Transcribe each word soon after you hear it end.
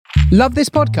Love this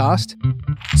podcast?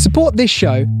 Support this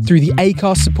show through the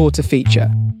Acast supporter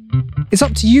feature. It's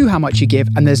up to you how much you give,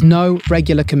 and there's no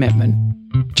regular commitment.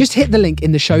 Just hit the link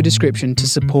in the show description to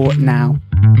support now.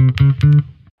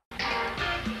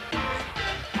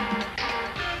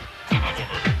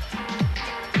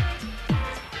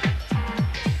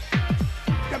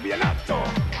 Campionato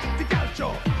di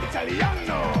calcio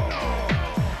italiano.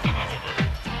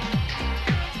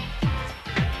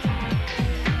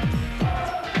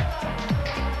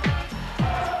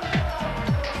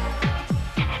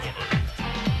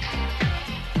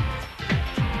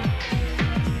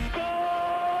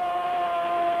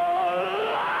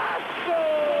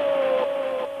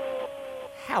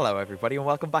 Hello, everybody, and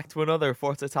welcome back to another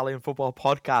Forza Italian Football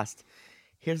podcast.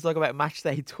 Here to talk about match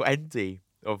day 20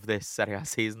 of this Serie A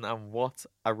season, and what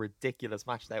a ridiculous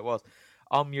match day it was.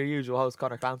 I'm your usual host,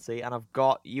 Connor Clancy, and I've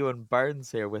got Ewan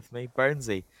Burns here with me.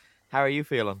 Burnsy, how are you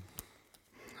feeling?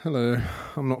 Hello.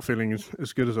 I'm not feeling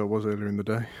as good as I was earlier in the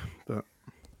day, but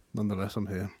nonetheless, I'm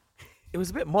here. It was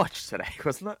a bit much today,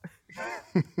 wasn't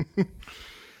it?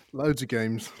 Loads of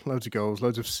games, loads of goals,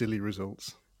 loads of silly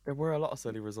results. There were a lot of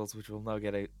silly results, which we'll now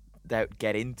get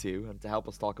into, and to help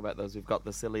us talk about those, we've got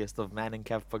the silliest of men in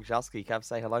Kev Pogjalski. Kev,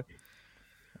 say hello.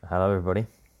 Hello, everybody.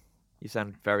 You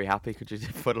sound very happy. Could you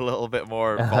just put a little bit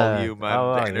more volume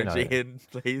and energy in,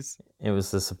 please? It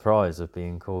was the surprise of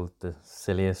being called the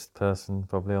silliest person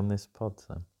probably on this pod.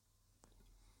 So.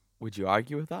 Would you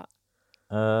argue with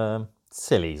that?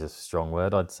 Silly is a strong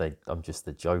word. I'd say I'm just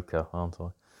the Joker, aren't I?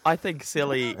 I think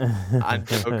silly and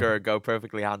Joker go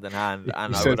perfectly hand in hand,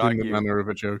 and I said would in argue the manner of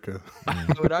a Joker. I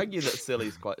would argue that silly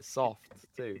is quite soft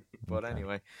too. But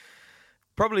anyway,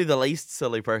 probably the least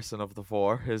silly person of the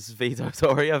four is Vito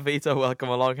Toria. Vito, welcome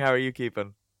along. How are you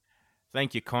keeping?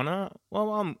 Thank you, Connor.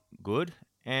 Well, I'm good.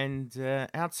 And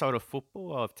outside of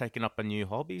football, I've taken up a new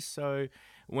hobby. So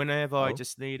whenever I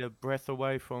just need a break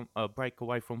away from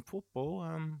football,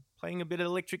 I'm playing a bit of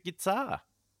electric guitar.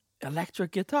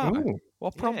 Electric guitar. Ooh.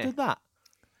 What prompted that?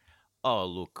 Oh,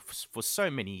 look, for so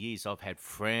many years, I've had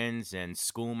friends and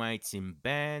schoolmates in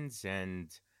bands, and,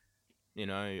 you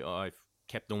know, I've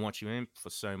kept on watching them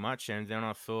for so much. And then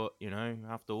I thought, you know,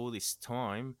 after all this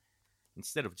time,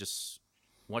 instead of just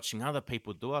watching other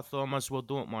people do it, I thought I might as well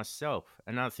do it myself.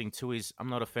 Another thing, too, is I'm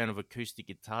not a fan of acoustic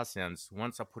guitar sounds.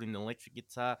 Once I put in the electric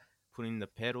guitar, put in the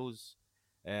pedals,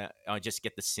 I just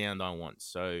get the sound I want.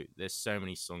 So there's so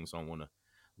many songs I want to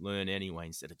learn anyway,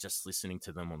 instead of just listening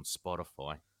to them on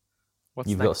Spotify.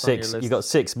 You've got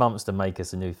 6 months to make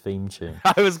us a new theme tune.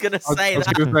 I was going to say I was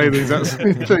going to say the exact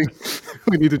same thing.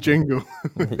 We need a jingle.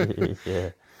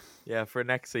 Yeah, for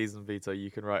next season, Vito, you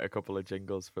can write a couple of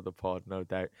jingles for the pod, no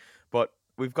doubt. But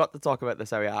we've got to talk about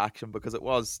this area action because it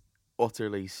was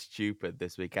utterly stupid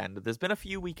this weekend. There's been a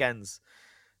few weekends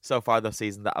so far this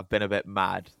season that have been a bit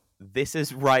mad. This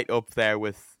is right up there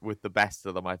with the best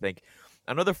of them, I think.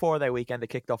 Another 4-day weekend.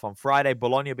 It kicked off on Friday.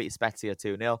 Bologna beat Spezia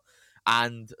 2-0.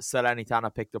 And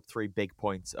Salernitana picked up 3 big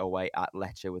points away at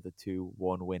Lecce with a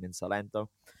 2-1 win in Salento.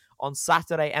 On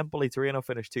Saturday, Empoli-Torino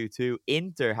finished 2-2.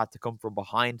 Inter had to come from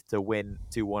behind to win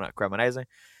 2-1 at Cremonese.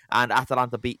 And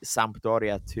Atalanta beat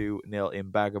Sampdoria 2-0 in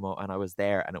Bergamo. And I was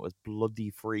there, and it was bloody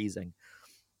freezing.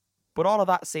 But all of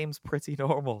that seems pretty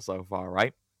normal so far,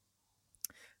 right?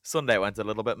 Sunday went a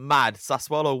little bit mad.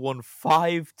 Sassuolo won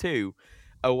 5-2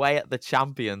 away at the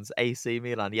champions, AC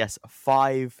Milan. Yes,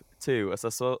 5-2. A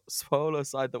Sassuolo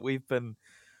side that we've been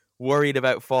worried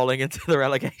about falling into the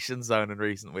relegation zone in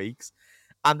recent weeks.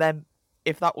 And then,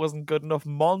 if that wasn't good enough,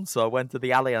 Monza went to the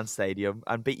Allianz Stadium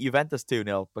and beat Juventus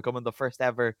 2-0, becoming the first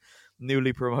ever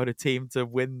newly promoted team to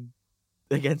win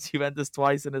against Juventus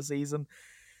twice in a season.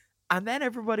 And then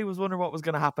everybody was wondering what was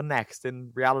going to happen next.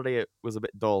 In reality, it was a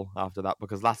bit dull after that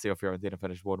because Lazio Fiorentina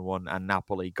finished 1-1 and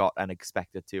Napoli got an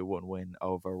expected 2-1 win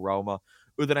over Roma.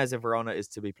 Udinese Verona is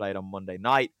to be played on Monday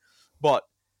night. But,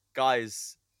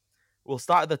 guys, we'll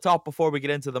start at the top before we get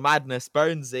into the madness.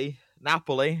 Burnsy,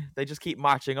 Napoli, they just keep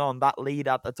marching on. That lead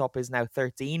at the top is now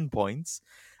 13 points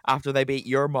after they beat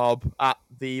your mob at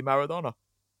the Maradona.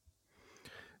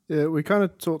 Yeah, we kind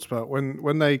of talked about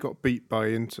when they got beat by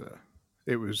Inter.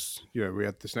 It was, you know, we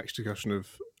had this next discussion of,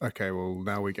 okay, well,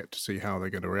 now we get to see how they're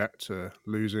going to react to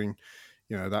losing.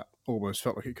 You know, that almost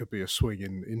felt like it could be a swing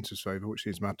in Inter's favour, which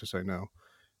is mad to say now.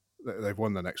 They've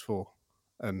won their next 4.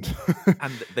 And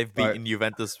they've beaten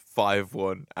Juventus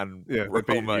 5-1 and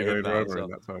Roma in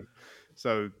that time.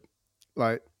 So,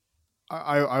 like,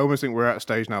 I almost think we're at a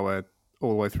stage now where all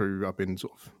the way through I've been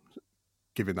sort of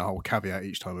giving the whole caveat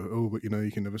each time of, but, you know,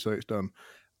 you can never say it's done.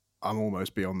 I'm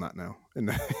almost beyond that now in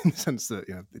the sense that,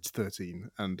 you know, it's 13.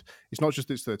 And it's not just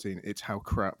it's 13, it's how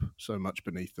crap so much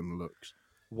beneath them looks.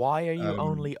 Why are you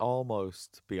only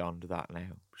almost beyond that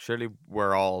now? Surely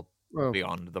we're all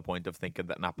beyond the point of thinking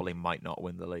that Napoli might not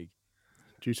win the league.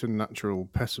 Due to natural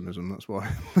pessimism, that's why.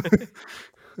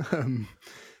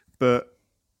 But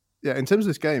yeah, in terms of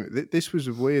this game, this was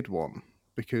a weird one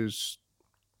because,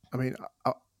 I mean,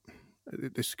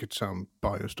 this could sound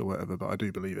biased or whatever, but I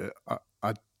do believe it.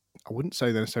 I wouldn't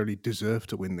say they necessarily deserve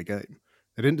to win the game.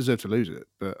 They didn't deserve to lose it,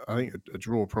 but I think a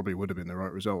draw probably would have been the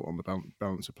right result on the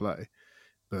balance of play.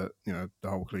 But, you know, the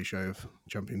whole cliche of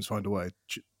champions find a way,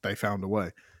 they found a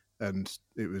way. And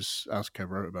it was, as Kev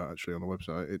wrote about actually on the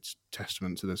website, it's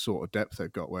testament to the sort of depth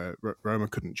they've got where Roma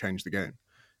couldn't change the game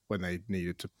when they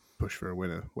needed to push for a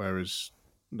winner. Whereas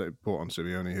they brought on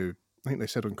Simeone, who I think they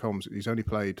said on comms, he's only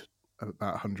played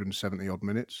about 170 odd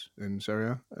minutes in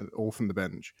Serie A, all from the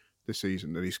bench this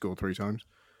season, and he scored 3 times.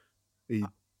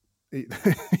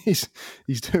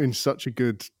 He's doing such a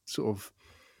good sort of,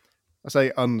 I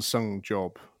say unsung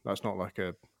job. That's not like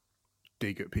a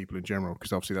dig at people in general,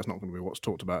 because obviously that's not going to be what's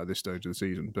talked about at this stage of the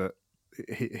season. But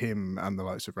him and the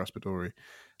likes of Raspadori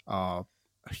are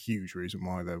a huge reason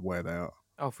why they're where they are.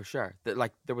 Oh, for sure.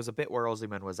 Like there was a bit where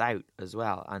Osimhen was out as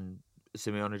well, and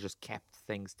Simeone just kept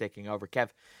things ticking over. Kev,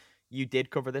 you did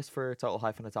cover this for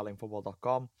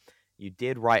total-italianfootball.com. You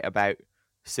did write about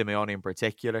Simeone in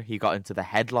particular. He got into the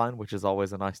headline, which is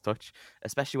always a nice touch,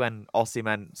 especially when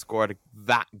Osimhen scored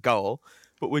that goal.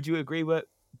 But would you agree with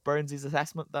Burns'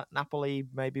 assessment that Napoli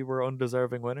maybe were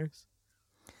undeserving winners?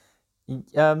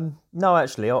 No,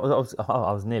 actually, I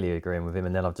was nearly agreeing with him,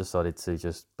 and then I've decided to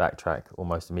just backtrack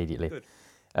almost immediately. Good.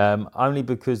 Only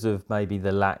because of maybe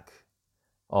the lack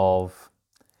of,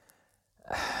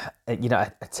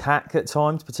 attack at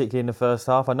times, particularly in the first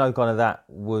half. I know kind of that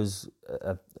was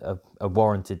a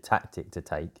warranted tactic to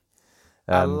take.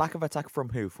 A lack of attack from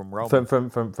who? From Roma?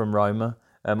 From Roma.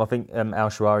 I think El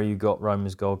Shaarawy, who got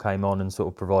Roma's goal, came on and sort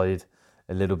of provided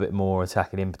a little bit more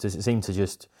attacking impetus. It seemed to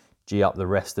just G up the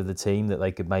rest of the team, that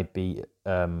they could maybe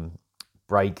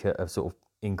break at a sort of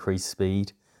increased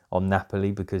speed on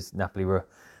Napoli, because Napoli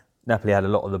had a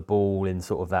lot of the ball in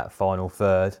sort of that final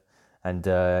third, and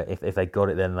if they got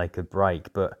it, then they could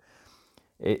break. But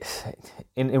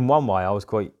in one way, I was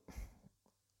quite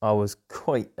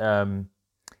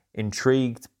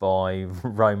intrigued by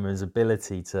Roma's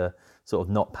ability to sort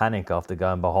of not panic after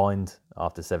going behind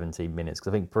after 17 minutes,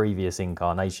 because I think previous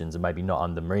incarnations, and maybe not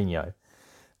under Mourinho,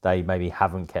 they maybe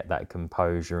haven't kept that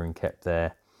composure and kept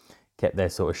their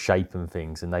sort of shape and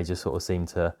things, and they just sort of seemed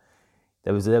to.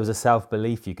 There was a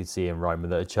self-belief you could see in Roma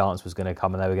that a chance was going to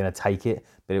come and they were going to take it,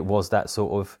 but it was that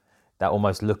sort of that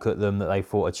almost look at them that they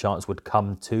thought a chance would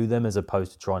come to them as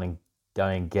opposed to trying to go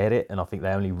and get it. And I think they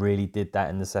only really did that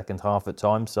in the second half at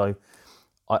times. So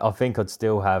I think I'd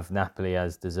still have Napoli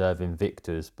as deserving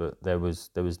victors, but there was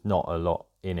not a lot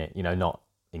in it, not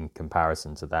in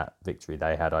comparison to that victory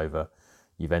they had over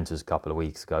Juventus a couple of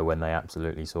weeks ago when they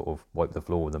absolutely sort of wiped the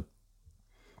floor with them.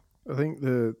 I think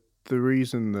the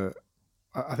reason that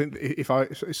I think if I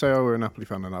were a Napoli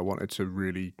fan and I wanted to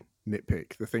really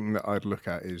nitpick, the thing that I'd look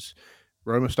at is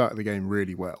Roma started the game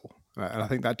really well, and I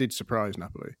think that did surprise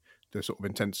Napoli, the sort of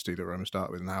intensity that Roma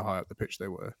started with and how high up the pitch they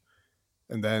were.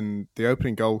 And then the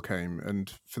opening goal came,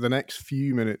 and for the next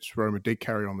few minutes, Roma did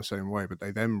carry on the same way, but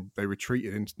they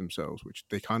retreated into themselves, which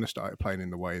they kind of started playing in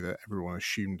the way that everyone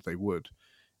assumed they would.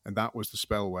 And that was the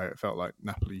spell where it felt like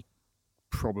Napoli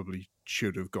probably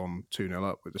should have gone 2-0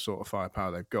 up with the sort of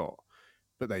firepower they've got.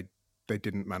 But they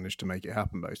didn't manage to make it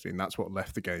happen, basically. And that's what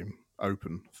left the game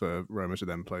open for Roma to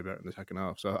then play better in the second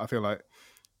half. So I feel like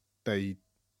they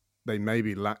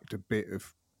maybe lacked a bit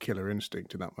of killer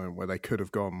instinct in that moment where they could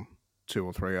have gone 2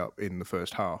 or 3 up in the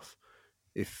first half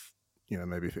if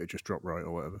maybe if it had just dropped right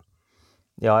or whatever.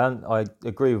 Yeah, I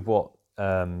agree with what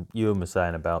Ewan was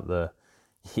saying about the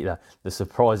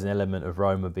surprising element of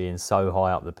Roma being so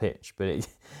high up the pitch, but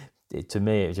to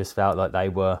me it just felt like they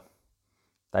were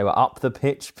up the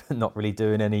pitch but not really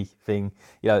doing anything.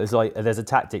 It's like there's a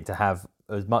tactic to have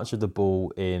as much of the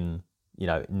ball in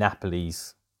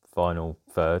Napoli's final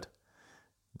third.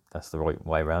 That's the right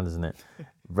way around, isn't it?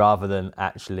 Rather than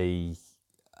actually,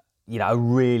 a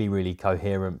really, really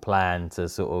coherent plan to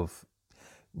sort of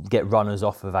get runners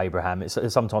off of Abraham.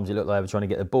 Sometimes it looked like they were trying to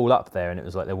get the ball up there, and it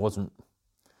was like there wasn't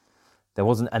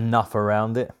enough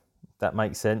around it. If that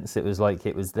makes sense. It was like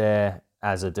it was there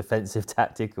as a defensive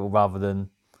tactic, rather than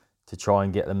to try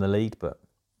and get them the lead. But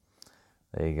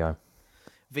there you go.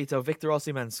 Vito, Victor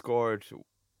Osimhen scored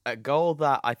a goal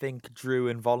that I think drew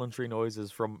involuntary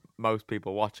noises from most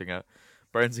people watching it.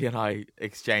 Burnsy and I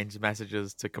exchanged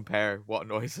messages to compare what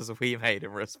noises we made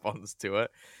in response to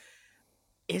it.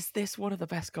 Is this one of the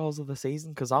best goals of the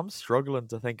season? Because I'm struggling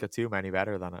to think of too many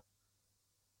better than it.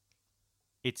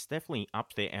 It's definitely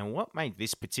up there. And what made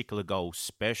this particular goal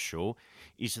special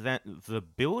is that the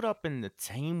build-up and the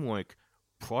teamwork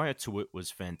prior to it was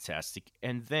fantastic.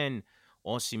 And then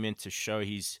Osimhen to show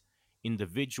his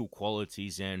individual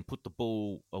qualities and put the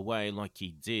ball away like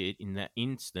he did in that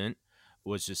instant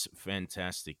was just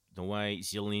fantastic. The way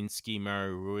Zielinski,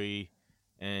 Mario Rui,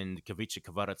 and Kavica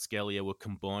Kvaratskhelia were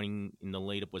combining in the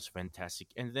lead-up was fantastic.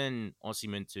 And then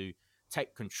Osimhen to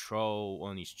take control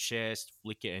on his chest,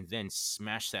 flick it, and then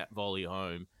smash that volley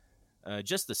home.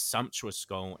 Just a sumptuous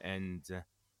goal, and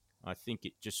I think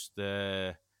it just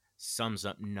sums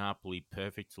up Napoli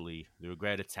perfectly. They're a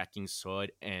great attacking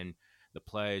side, and the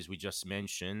players we just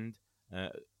mentioned,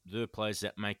 the players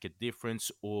that make a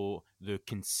difference or the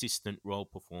consistent role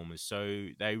performers. So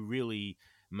they really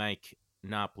make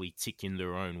Napoli tick in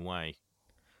their own way.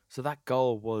 So that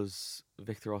goal was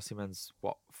Victor Osimhen's,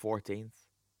 14th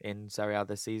in Serie A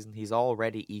this season. He's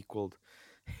already equaled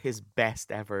his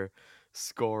best ever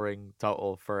scoring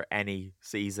total for any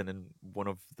season in one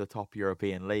of the top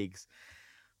European leagues.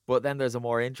 But then there's a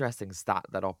more interesting stat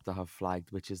that Opta have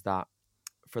flagged, which is that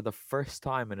for the first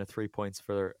time in a 3 points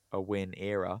for a win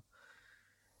era,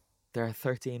 there are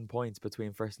 13 points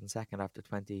between first and second after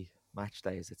 20 match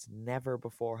days. It's never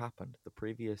before happened. The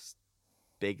previous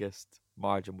biggest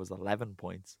margin was 11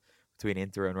 points between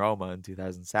Inter and Roma in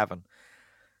 2007.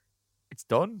 It's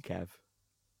done, Kev.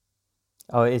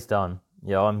 Oh, it is done.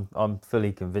 Yeah, I'm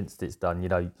fully convinced it's done.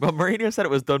 But Mourinho said it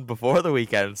was done before the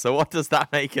weekend, so what does that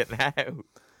make it now?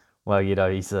 Well,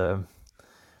 he's the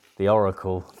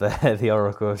oracle, the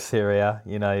oracle of Syria.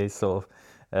 He's sort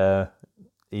of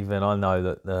even I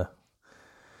know that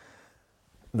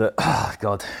oh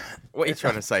God. What are you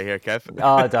trying to say here, Kev?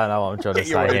 I don't know what I'm trying to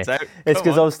say here. Out. It's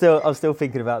because I was still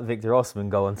thinking about the Victor Osimhen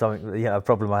goal and something. A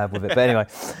problem I have with it. But anyway,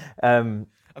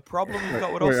 a problem you've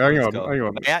got with Osimhen's goal. Hang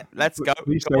on. Yeah, let's go.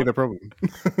 Please say the problem.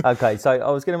 Okay, so I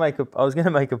was going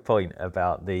to make a point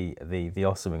about the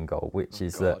Osimhen goal, which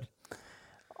is that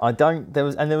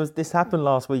this happened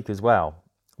last week as well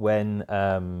when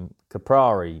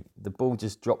Caprari, the ball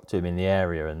just dropped to him in the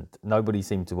area and nobody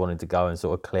seemed to want to go and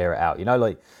sort of clear it out.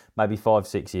 Like maybe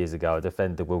 5-6 years ago, a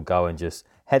defender will go and just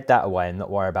head that away and not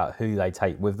worry about who they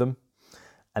take with them.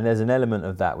 And there's an element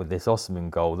of that with this Osimhen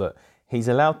goal that he's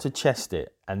allowed to chest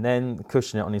it and then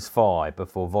cushion it on his thigh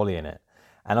before volleying it.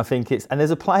 And I think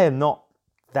there's a player not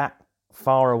that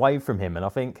far away from him. And I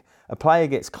think a player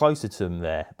gets closer to him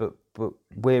there, but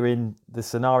we're in the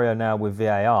scenario now with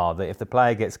VAR that if the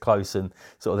player gets close and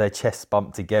sort of their chests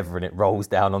bump together and it rolls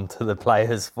down onto the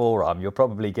player's forearm, you're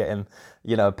probably getting,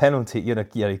 a penalty,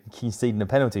 conceding a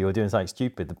penalty or doing something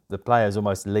stupid. The players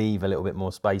almost leave a little bit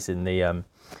more space in the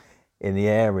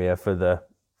area for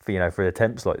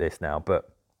attempts like this now. But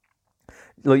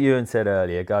like Ewan said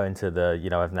earlier, going to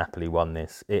have Napoli won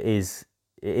this, it is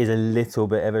a little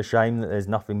bit of a shame that there's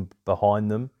nothing behind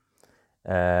them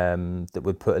that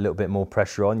would put a little bit more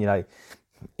pressure on.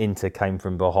 Inter came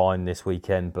from behind this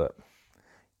weekend, but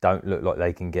don't look like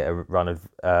they can get a run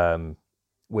of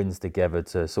wins together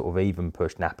to sort of even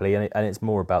push Napoli. And it's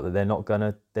more about that they're not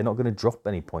gonna drop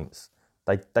any points.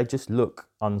 They just look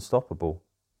unstoppable.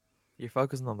 You're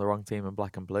focusing on the wrong team in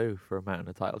black and blue for a Mountain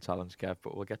of Title Challenge, Kev,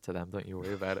 but we'll get to them. Don't you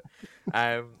worry about it.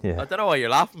 Yeah. I don't know why you're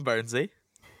laughing, Burnsy.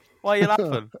 Why are you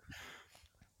laughing?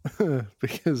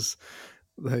 Because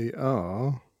they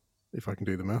are, if I can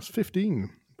do the maths, 15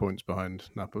 points behind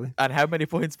Napoli. And how many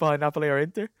points behind Napoli are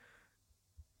Inter?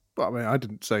 But I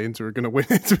didn't say Inter are going to win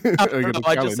it.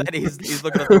 I just said he's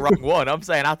looking at the wrong one. I'm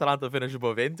saying Atalanta finish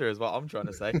above Inter is what I'm trying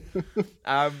to say.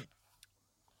 But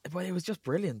it was just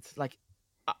brilliant. Like,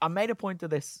 I made a point of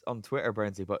this on Twitter,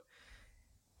 Burnsy, but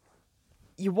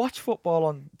you watch football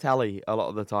on telly a lot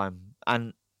of the time,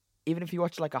 and even if you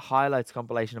watch like a highlights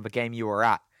compilation of a game you were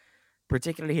at,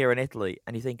 particularly here in Italy,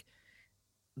 and you think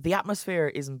the atmosphere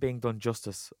isn't being done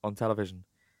justice on television.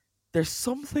 There's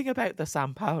something about the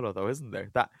San Paolo, though, isn't there?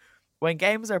 That when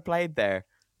games are played there,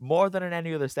 more than in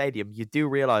any other stadium, you do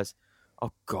realise,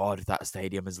 oh God, that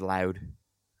stadium is loud.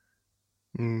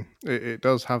 It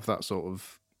does have that sort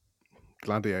of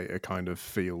gladiator kind of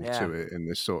feel to it in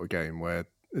this sort of game, where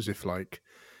as if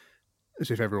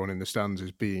everyone in the stands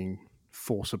is being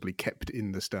forcibly kept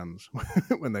in the stands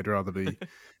when they'd rather be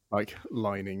like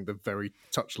lining the very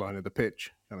touchline of the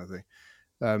pitch kind of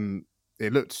thing.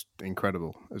 It looked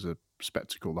incredible as a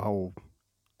spectacle.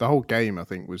 The whole game, I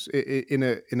think, was in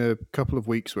a couple of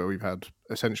weeks where we've had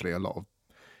essentially a lot of,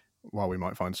 while we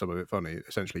might find some of it funny,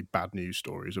 essentially bad news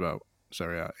stories about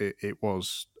Serie A. It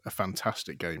was a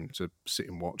fantastic game to sit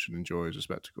and watch and enjoy as a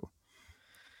spectacle.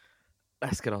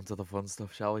 let's get on to the fun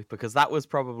stuff, shall we? Because that was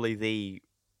probably the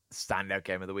standout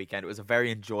game of the weekend. It was a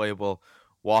very enjoyable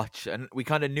watch, and we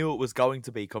kind of knew it was going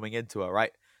to be coming into it,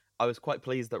 right? I was quite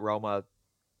pleased that Roma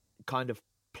kind of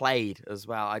played as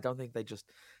well. I don't think they just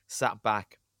sat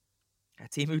back. A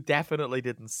team who definitely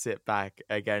didn't sit back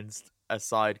against a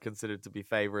side considered to be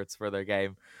favourites for their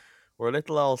game were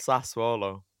little old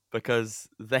Sassuolo, because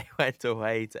they went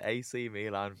away to AC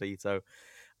Milan, Vito,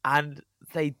 and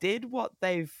they did what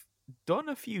they've done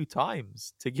a few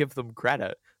times, to give them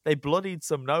credit. They bloodied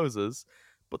some noses,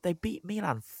 but they beat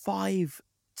Milan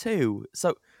 5-2.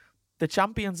 So the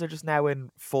champions are just now in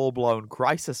full-blown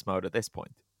crisis mode at this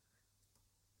point.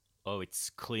 Oh, it's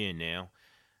clear now.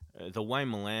 The way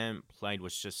Milan played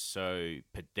was just so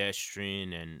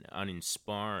pedestrian and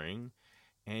uninspiring.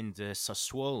 And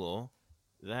Sassuolo,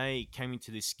 they came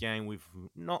into this game with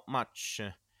not much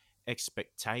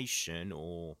expectation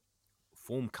or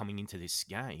form coming into this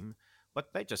game,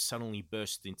 but they just suddenly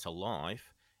burst into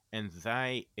life, and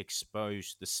they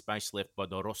exposed the space left by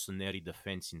the Rossoneri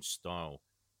defense in style.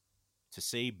 To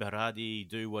see Berardi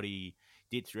do what he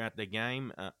did throughout the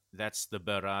game, that's the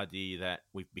Berardi that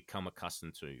we've become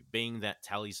accustomed to, being that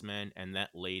talisman and that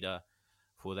leader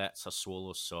for that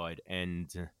Sassuolo side.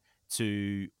 And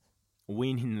to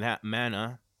win in that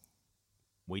manner,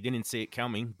 we didn't see it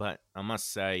coming, but I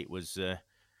must say it was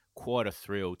quite a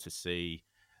thrill to see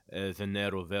the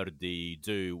Nero Verdi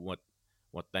do what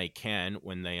they can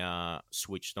when they are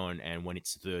switched on and when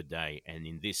it's their day. And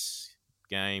in this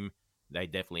game, they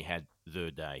definitely had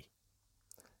their day.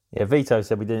 Yeah, Vito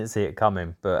said we didn't see it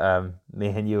coming, but me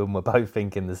and Ewan were both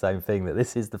thinking the same thing, that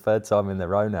this is the third time in a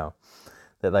row now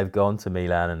that they've gone to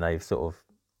Milan and they've sort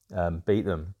of beat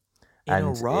them. In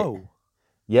a row?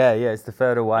 Yeah, it's the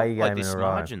third away Not game by this in a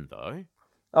row. margin, though.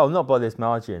 Oh, not by this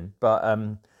margin, but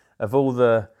of all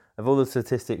the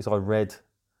statistics I read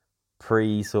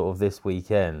pre sort of this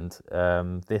weekend,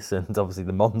 this and obviously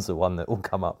the Monza one that will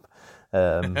come up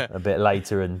a bit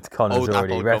later, and Connor's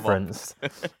already referenced.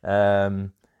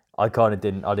 I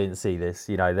didn't see this.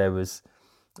 You know,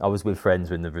 I was with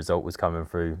friends when the result was coming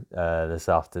through this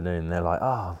afternoon. And they're like,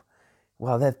 oh,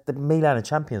 well, the Milan are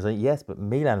champions. Like, yes, but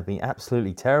Milan have been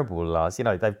absolutely terrible last. You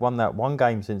know, they've won that one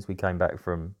game since we came back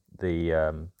from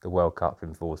the World Cup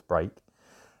in forced break.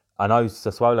 I know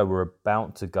Sassuolo were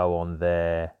about to go on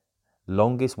their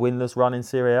longest winless run in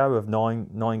Serie A of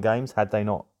nine games. Had they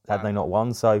not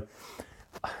won, so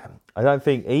I don't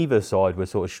think either side were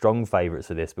sort of strong favourites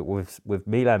for this. But with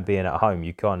Milan being at home,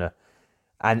 you kind of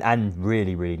and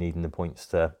really needing the points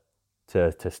to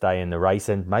stay in the race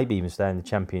and maybe even stay in the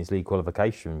Champions League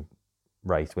qualification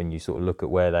race when you sort of look at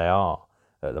where they are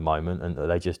at the moment, and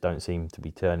they just don't seem to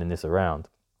be turning this around.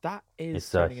 That is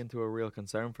turning into a real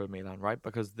concern for Milan, right?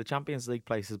 Because the Champions League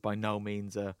place is by no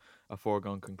means a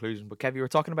foregone conclusion. But Kev, you were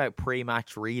talking about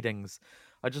pre-match readings.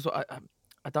 I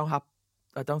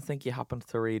don't think you happened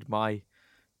to read my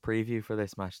preview for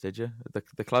this match, did you?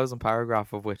 The closing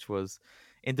paragraph of which was,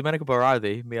 in Domenico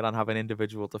Berardi, Milan have an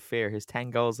individual to fear. His 10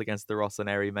 goals against the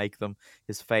Rossoneri make them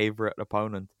his favourite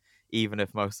opponent, even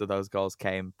if most of those goals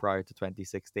came prior to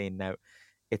 2016. Now,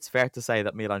 it's fair to say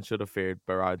that Milan should have feared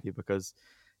Berardi, because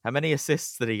how many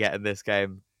assists did he get in this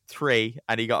game? 3,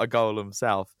 and he got a goal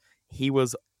himself. He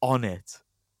was on it.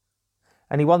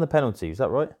 And he won the penalty, is that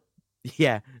right?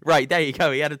 Yeah, right, there you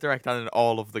go. He had a direct hand in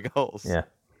all of the goals. Yeah.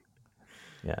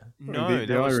 No,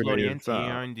 that was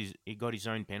Lorienti. He got his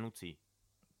own penalty.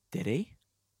 Did he?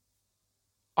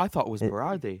 I thought it was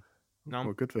Berardi. No,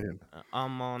 well, good for him.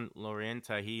 Armand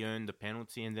Lorienti, he earned the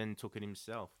penalty and then took it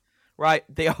himself. Right,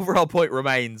 the overall point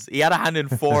remains he had a hand in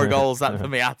 4 goals at the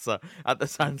Piazza at the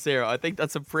San Siro. I think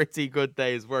that's a pretty good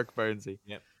day's work, Burnsy.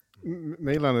 Yep.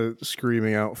 Milan are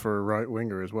screaming out for a right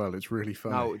winger as well. It's really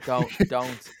funny. No,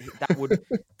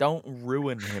 don't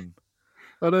ruin him.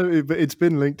 I know, but it's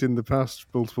been linked in the past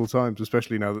multiple times,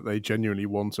 especially now that they genuinely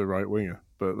want a right winger,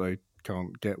 but they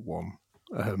can't get one.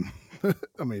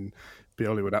 I mean,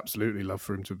 Pioli would absolutely love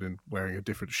for him to have been wearing a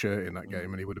different shirt in that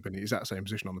game, and he would have been in the exact same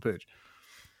position on the pitch.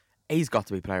 He's got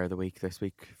to be player of the week this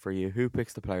week for you. Who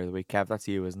picks the player of the week? Kev, that's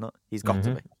you, isn't it? He's got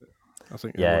to be. I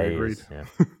think everybody agreed. Yeah.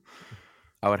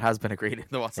 Oh, it has been agreed in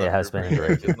the WhatsApp. It has been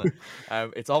agreed. Isn't it?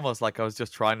 It's almost like I was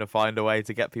just trying to find a way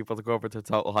to get people to go over to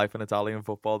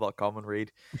total-italianfootball.com and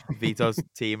read Vito's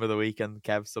team of the week and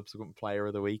Kev's subsequent player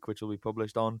of the week, which will be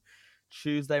published on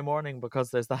Tuesday morning,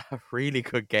 because there's that really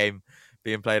good game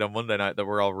being played on Monday night that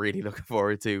we're all really looking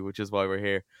forward to, which is why we're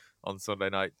here on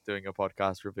Sunday night doing a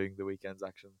podcast reviewing the weekend's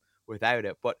action without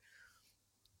it. But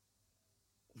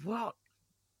what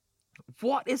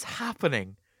is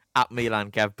happening at Milan,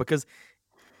 Kev? Because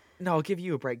no, I'll give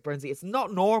you a break, Bernsey. It's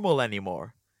not normal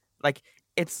anymore. Like,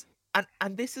 it's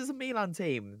and this is a Milan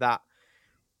team that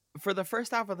for the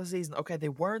first half of the season, okay, they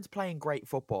weren't playing great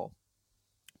football,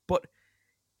 but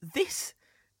this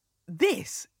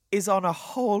is on a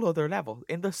whole other level.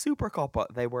 In the Supercoppa,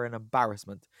 they were an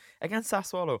embarrassment. Against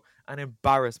Sassuolo, an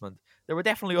embarrassment. There were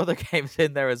definitely other games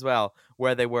in there as well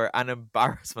where they were an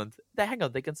embarrassment.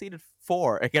 They conceded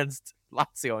 4 against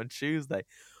Lazio on Tuesday.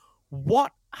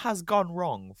 What has gone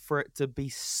wrong for it to be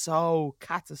so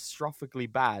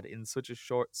catastrophically bad in such a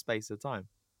short space of time?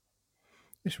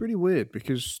 It's really weird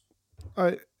because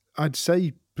I'd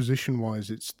say position-wise,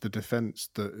 it's the defence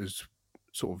that has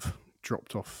sort of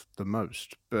dropped off the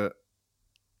most. But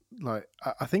like,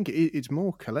 I think it's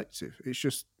more collective. It's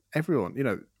just everyone,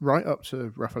 right up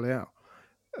to Rafael,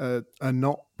 are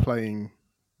not playing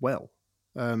well.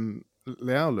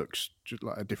 Leao looks just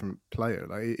like a different player.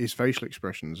 Like his facial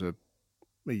expressions are,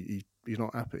 he's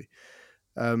not happy.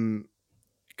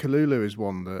 Kalulu is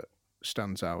one that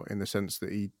stands out in the sense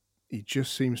that he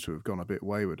just seems to have gone a bit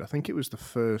wayward. I think it was the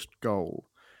first goal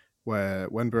where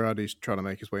when Berardi's trying to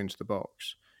make his way into the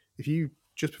box,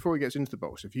 just before he gets into the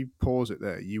box, if you pause it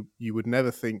there, you would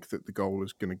never think that the goal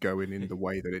is going to go in the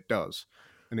way that it does.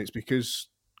 And it's because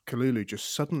Kalulu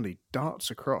just suddenly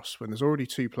darts across when there's already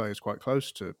 2 players quite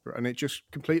close to, and it just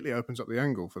completely opens up the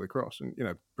angle for the cross. And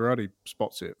Berardi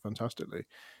spots it fantastically,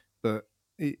 but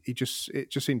it just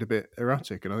seemed a bit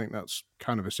erratic, and I think that's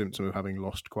kind of a symptom of having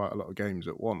lost quite a lot of games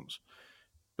at once.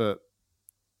 But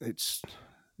it's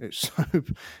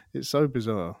so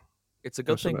bizarre. It's a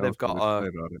good thing they've got a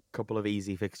couple of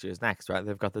easy fixtures next, right?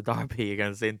 They've got the derby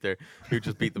against Inter, who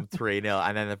just beat them 3-0,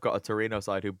 and then they've got a Torino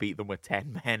side who beat them with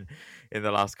 10 men in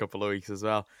the last couple of weeks as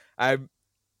well.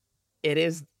 It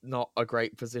is not a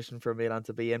great position for Milan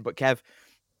to be in, but Kev,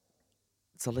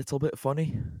 it's a little bit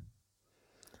funny.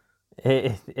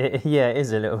 It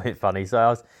is a little bit funny.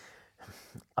 So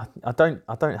I don't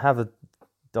have a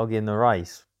dog in the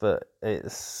race, but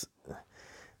it's,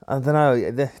 I don't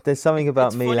know. There's something about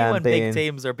it's Milan funny when being big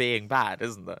teams are being bad,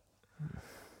 isn't it?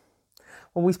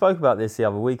 Well, we spoke about this the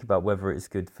other week about whether it's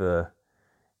good for,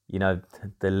 the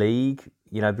league,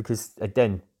 because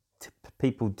again,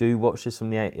 people do watch this from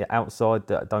the outside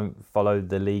that don't follow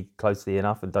the league closely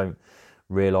enough and don't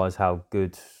realise how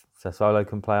good Sassuolo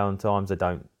can play on times.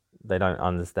 They don't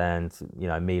understand,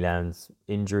 Milan's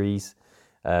injuries.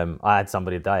 I had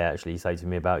somebody today actually say to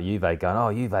me about Juve going,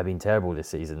 "Oh, Juve have been terrible this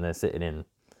season. They're sitting in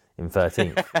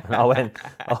 13th." And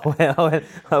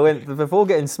I went before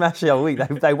getting smashed the other week.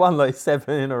 They won like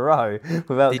 7 in a row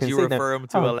without. Did you refer him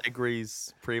to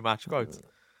Allegri's pre-match quotes?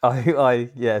 So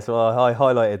I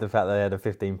highlighted the fact they had a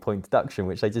 15-point deduction,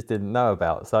 which they just didn't know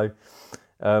about. So,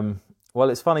 well,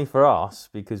 it's funny for us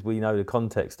because we know the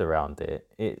context around it.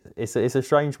 It's a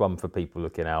strange one for people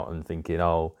looking out and thinking,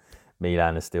 "Oh,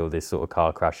 Milan are still this sort of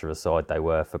car crash of a side they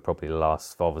were for probably the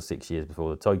last 5 or 6 years before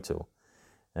the title."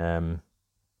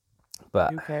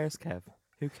 But who cares, Kev?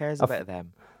 Who cares about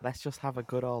them? Let's just have a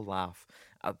good old laugh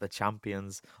at the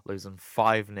champions losing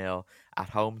 5-0 at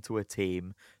home to a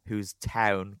team whose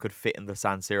town could fit in the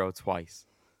San Siro twice.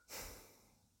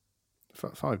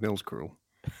 5-0's cruel.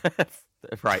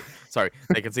 Right. Sorry,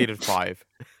 they conceded 5.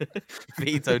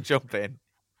 Vito, jump in.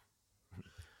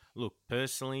 Look,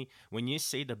 personally, when you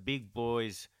see the big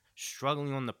boys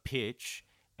struggling on the pitch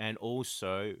and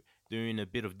also doing a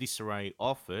bit of disarray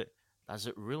off it, does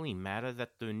it really matter that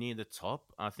they're near the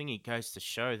top? I think it goes to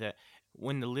show that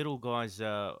when the little guys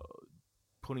are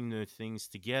putting their things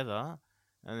together,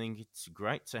 I think it's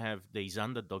great to have these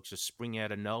underdogs just spring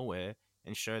out of nowhere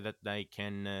and show that they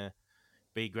can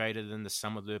be greater than the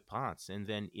sum of their parts. And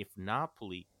then if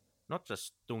Napoli, not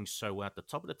just doing so well at the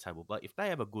top of the table, but if they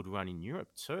have a good run in Europe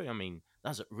too, I mean,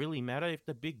 does it really matter if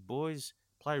the big boys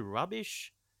play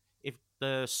rubbish? If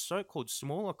the so-called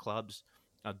smaller clubs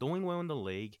are doing well in the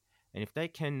league, and if they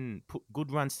can put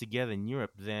good runs together in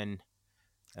Europe, then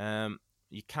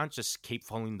you can't just keep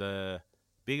following the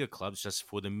bigger clubs just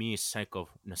for the mere sake of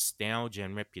nostalgia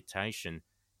and reputation.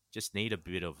 Just need a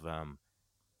bit of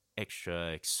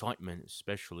extra excitement,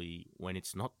 especially when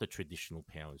it's not the traditional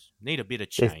powers. Need a bit of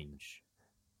change.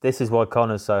 This is why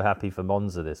Connor's so happy for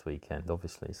Monza this weekend,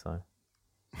 obviously. So,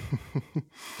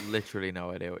 literally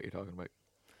no idea what you're talking about.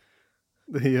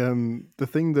 The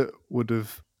thing that would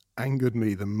have angered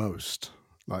me the most,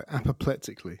 like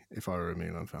apoplectically, if I were a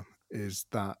Milan fan, is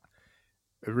that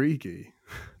Origi,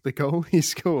 the goal he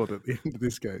scored at the end of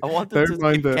this game. I wanted to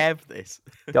give Kev this.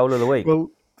 Goal of the week.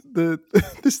 Well, this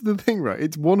is the thing, right?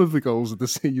 It's one of the goals of the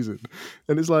season.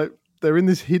 And it's like, they're in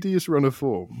this hideous run of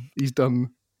form. He's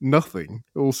done nothing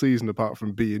all season apart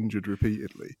from be injured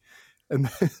repeatedly. And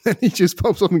then he just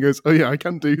pops up and goes, "Oh yeah, I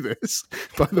can do this.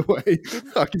 By the way,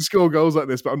 I can score goals like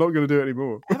this, but I'm not going to do it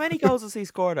anymore." How many goals has he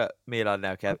scored at Milan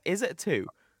now, Kev? Is it 2?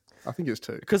 I think it's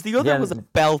 2. Because the other Yeah, was a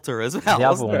belter as well. The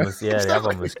other wasn't one it? was the other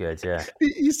one was good. Yeah.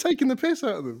 He's taking the piss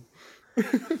out of them.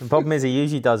 The problem is he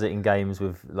usually does it in games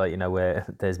with where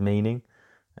there's meaning.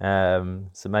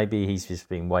 So maybe he's just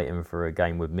been waiting for a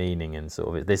game with meaning and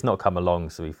sort of it's not come along.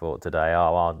 So he thought today,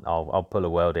 I'll pull a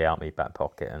worldie out my back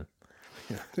pocket and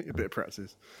A bit of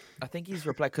practice. I think he's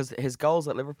replaced because his goals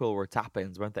at Liverpool were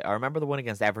tap-ins, weren't they? I remember the one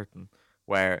against Everton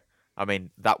where, I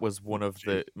mean, that was one of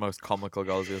the most comical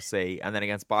goals you'll see. And then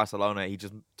against Barcelona, he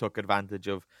just took advantage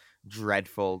of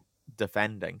dreadful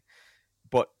defending.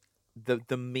 But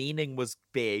the meaning was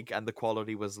big and the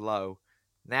quality was low.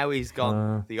 Now he's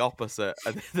gone the opposite.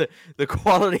 The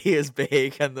quality is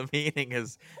big and the meaning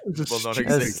is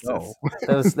non-existent.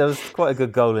 there was quite a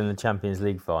good goal in the Champions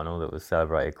League final that was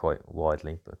celebrated quite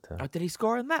widely. But did he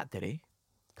score in that? Did he?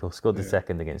 Scored the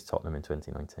second against Tottenham in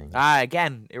 2019.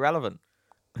 Again, irrelevant.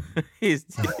 He's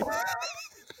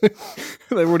They've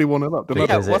already won it up.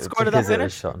 what score did that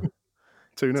finish?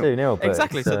 2-0.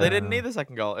 Exactly. So they didn't need the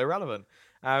second goal. Irrelevant.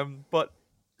 But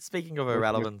speaking of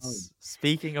irrelevance,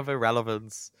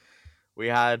 we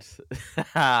had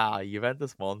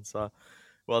Juventus Monza.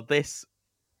 Well, this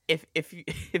if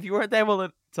you weren't able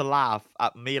to laugh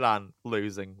at Milan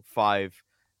losing 5-0,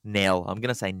 I'm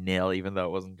gonna say nil, even though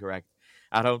it wasn't correct,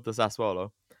 at home to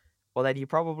Sassuolo. Well, then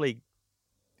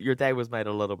your day was made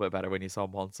a little bit better when you saw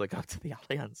Monza go to the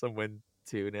Allianz and win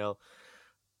 2-0.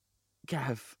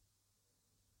 Gav,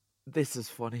 this is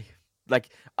funny. Like,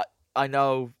 I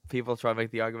know people try to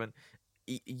make the argument.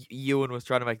 Ewan was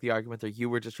trying to make the argument, or you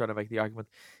were just trying to make the argument.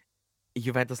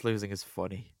 Juventus losing is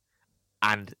funny.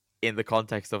 And in the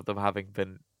context of them having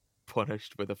been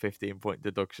punished with a 15-point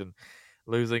deduction,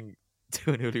 losing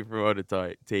to a newly promoted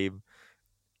team,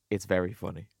 it's very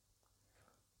funny.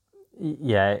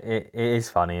 Yeah, it is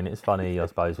funny, and it's funny, I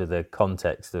suppose, with the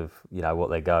context of what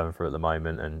they're going through at the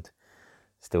moment and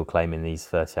still claiming these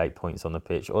 38 points on the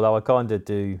pitch. Although I kind of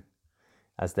do,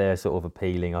 as they're sort of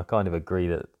appealing, I kind of agree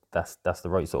that that's the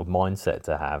right sort of mindset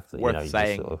to have. That, Worth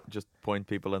saying, just point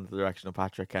people in the direction of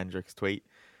Patrick Kendrick's tweet,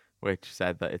 which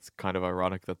said that it's kind of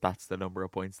ironic that that's the number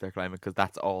of points they're claiming, because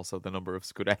that's also the number of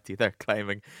Scudetti they're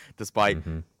claiming, despite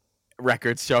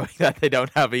records showing that they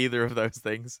don't have either of those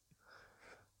things.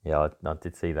 Yeah, I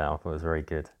did see that. I thought it was very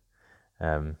good.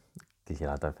 Because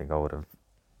I don't think I would have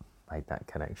made that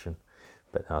connection.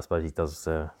 But I suppose he does,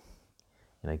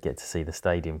 get to see the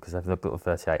stadium, because they've put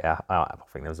 38 out. I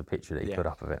think there was a picture that he put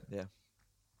up of it. Yeah.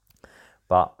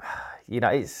 But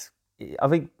I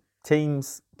think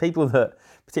people that,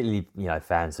 particularly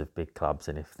fans of big clubs,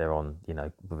 and if they're on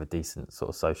with a decent sort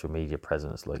of social media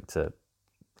presence, like to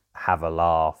have a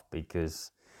laugh,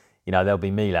 because there'll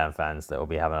be Milan fans that will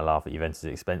be having a laugh at Juventus'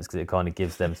 expense, because it kind of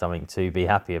gives them something to be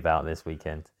happy about this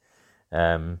weekend.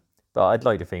 But I'd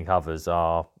like to think others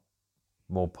are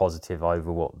more positive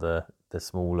over what the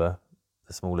smaller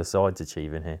side's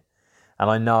achieving here. And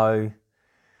I know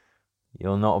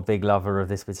you're not a big lover of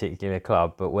this particular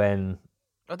club, but when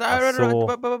I don't have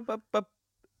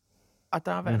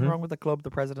anything wrong with the club.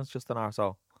 The president's just an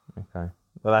arsehole. Okay,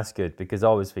 well that's good, because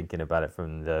I was thinking about it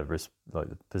from the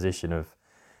position of,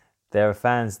 there are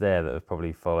fans there that have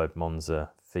probably followed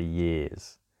Monza for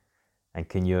years, and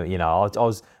can I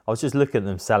was just looking at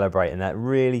them celebrating that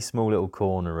really small little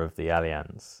corner of the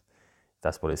Allianz.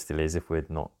 That's what it still is if we're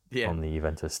not on the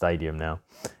Juventus stadium now.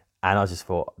 And I just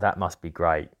thought that must be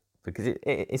great, because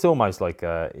it's almost like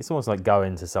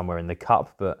going to somewhere in the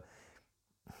cup, but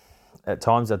at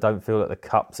times I don't feel that the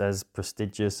cup's as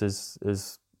prestigious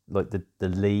as like the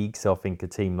league. So I think a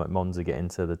team like Monza getting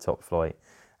to the top flight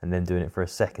and then doing it for a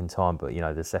second time, but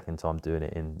the second time doing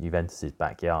it in Juventus's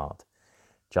backyard,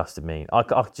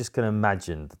 I just can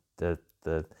imagine the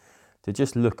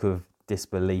just look of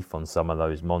disbelief on some of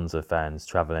those Monza fans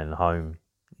travelling home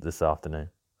this afternoon.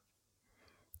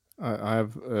 I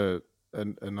have a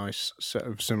nice set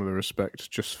of similar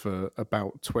respect just for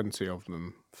about 20 of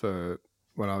them. For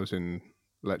when I was in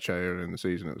Lecce earlier in the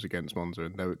season, it was against Monza,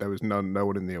 and there was no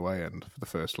one in the away end for the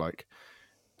first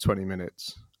 20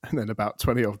 minutes. And then about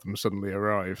 20 of them suddenly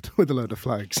arrived with a load of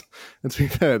flags. And to be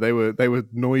fair, they were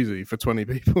noisy for 20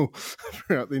 people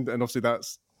throughout and obviously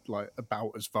that's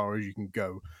about as far as you can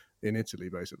go in Italy,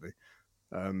 basically.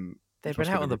 They've been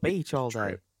out on the beach all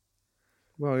day.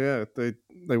 Well, yeah,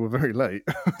 they were very late.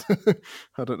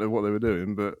 I don't know what they were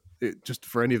doing, but it just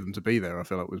for any of them to be there, I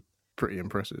feel like was pretty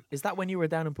impressive. Is that when you were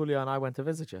down in Puglia and I went to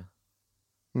visit you?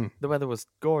 The weather was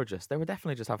gorgeous. They were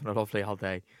definitely just having a lovely all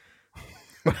day.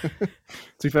 To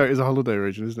be fair, it is a holiday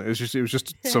region, isn't it? It was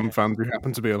just some Yeah. fans who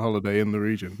happen to be on holiday in the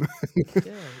region.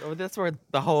 Yeah, well, that's where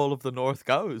the whole of the north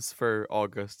goes for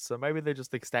August. So maybe they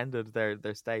just extended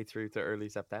their stay through to early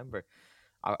September.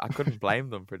 I couldn't blame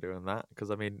them for doing that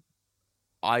because I mean,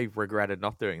 I regretted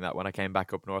not doing that when I came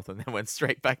back up north and then went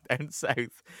straight back down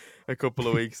south a couple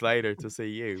of weeks later to see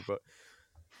you. But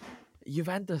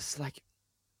Juventus, like,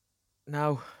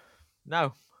 no,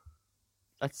 no,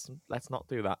 let's not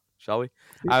do that, shall we?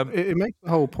 It makes the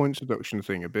whole points deduction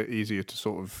thing a bit easier to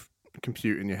sort of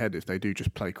compute in your head if they do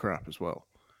just play crap as well.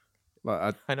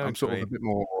 Like I know I'm what sort you of a mean. bit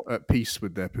more at peace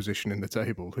with their position in the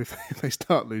table. If they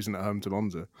start losing at home to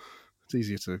Monza, it's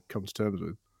easier to come to terms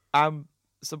with.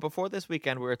 So before this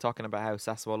weekend, we were talking about how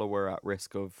Sassuolo were at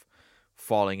risk of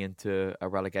falling into a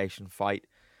relegation fight.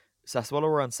 Sassuolo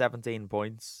were on 17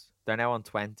 points. They're now on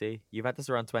 20. Juventus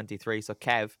are on 23. So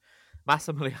Kev,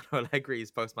 Massimiliano Allegri's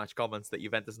post-match comments that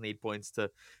Juventus need points to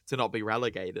not be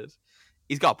relegated.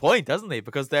 He's got a point, doesn't he?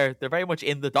 Because they're very much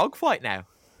in the dogfight now.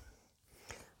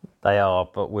 They are,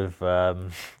 but with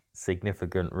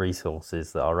significant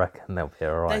resources that I reckon they'll be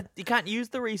all right. You can't use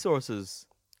the resources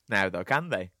now, though, can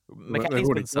they? They've McKennie's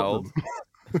already been got sold.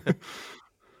 them.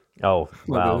 Oh,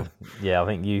 Well, well, yeah, I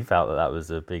think you felt that was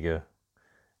a bigger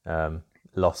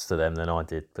loss to them than I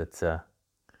did, but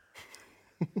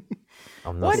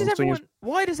I'm not.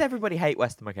 Why does everybody hate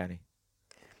Weston McKennie?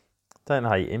 Don't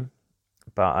hate him,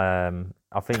 but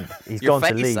I think he's Your gone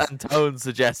to face Leeds. and tone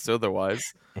suggests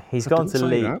otherwise. He's I gone didn't to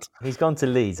say Leeds. that. He's gone to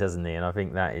Leeds, hasn't he? And I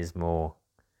think that is more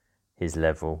his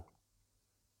level.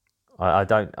 I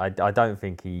don't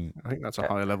think he. I think that's a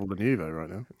higher level than Juve right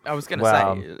now. I was going to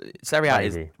Well, say, Serie A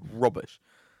is maybe. rubbish.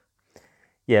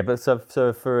 Yeah, but so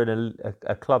for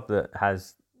a club that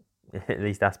has at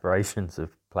least aspirations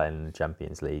of playing in the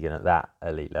Champions League and at that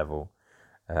elite level,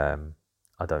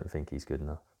 I don't think he's good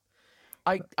enough.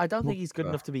 I don't think he's good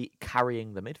enough to be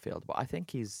carrying the midfield, but I think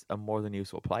he's a more than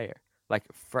useful player. Like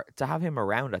to have him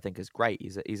around, I think is great.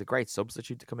 He's a great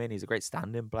substitute to come in. He's a great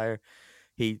stand-in player.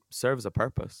 He serves a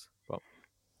purpose. But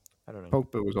I don't know.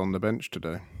 Pogba was on the bench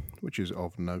today, which is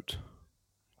of note,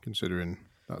 considering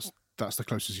that's the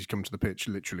closest he's come to the pitch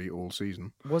literally all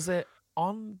season. Was it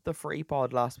on the free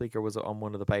pod last week, or was it on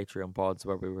one of the Patreon pods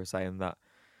where we were saying that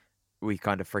we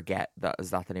kind of forget that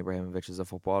Zlatan Ibrahimovic is a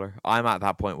footballer? I'm at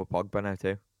that point with Pogba now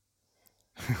too.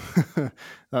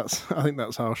 I think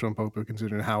that's harsh on Pogba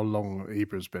considering how long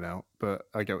Ibra's been out, but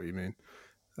I get what you mean.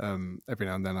 Every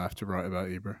now and then I have to write about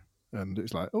Ibra, and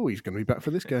it's like, oh, he's going to be back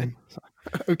for this game.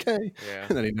 Okay, Yeah.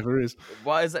 and then he never is.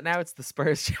 What is it now? It's the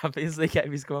Spurs Champions League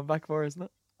game he's coming back for, isn't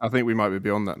it? I think we might be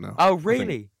beyond that now. Oh, I think-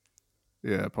 really?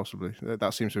 yeah, possibly.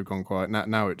 That seems to have gone quiet.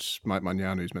 Now it's Mike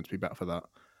Maignan who's meant to be back for that.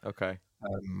 Okay.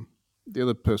 The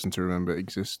other person to remember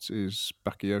exists is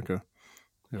Bakayoko.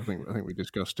 I think we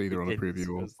discussed either on a did preview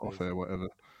or discuss off this. air, whatever.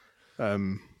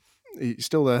 He's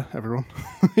still there, everyone.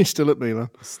 He's still at Milan.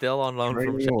 Still on loan from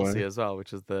Training away. Chelsea as well,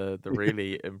 which is the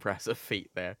really impressive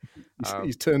feat there.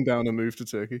 He's turned down a move to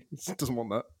Turkey. He doesn't want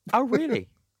that. Oh, really?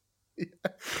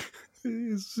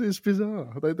 It's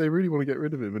bizarre. They really want to get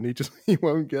rid of him, and he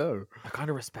won't go. I kind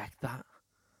of respect that.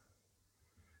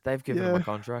 They've given him a Yeah.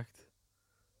 contract.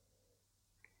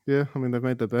 Yeah, I mean they've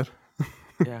made their bed.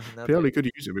 Yeah. no, Pioli could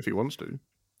use him if he wants to.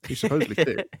 He's supposedly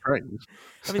fit. Trains.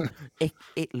 I mean,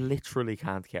 it literally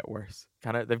can't get worse.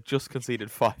 Can it? They've just conceded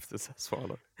 5 to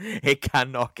Sassuolo. It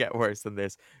cannot get worse than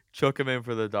this. Chuck him in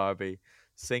for the derby,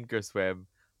 sink or swim.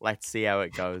 Let's see how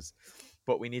it goes.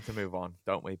 But we need to move on,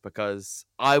 don't we? Because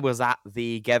I was at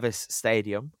the Gevis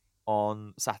Stadium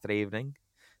on Saturday evening.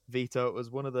 Vito, it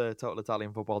was one of the Total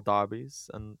Italian Football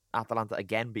derbies, and Atalanta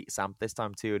again beat Samp, this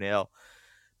time 2-0.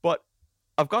 But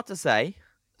I've got to say,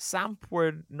 Samp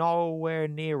were nowhere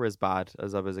near as bad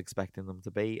as I was expecting them to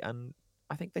be, and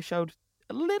I think they showed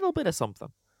a little bit of something.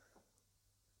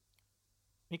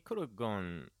 It could have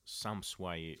gone some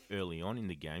way early on in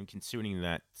the game, considering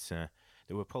that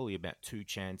there were probably about 2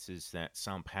 chances that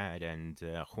Samp had, and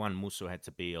Juan Musso had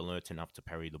to be alert enough to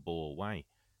parry the ball away.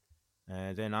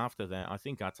 Then after that, I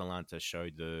think Atalanta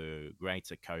showed the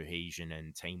greater cohesion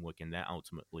and teamwork, and that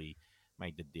ultimately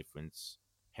made the difference.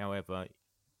 However,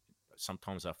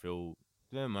 sometimes I feel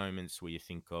there are moments where you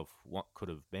think of what could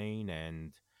have been,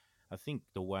 and I think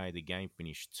the way the game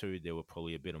finished too, there were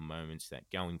probably a bit of moments that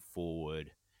going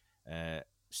forward,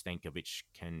 Stankovic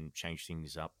can change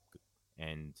things up,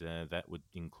 and that would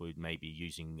include maybe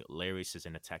using Leris as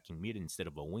an attacking mid instead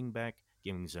of a wing-back,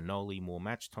 giving Zanoli more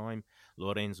match time.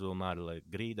 Lorenzo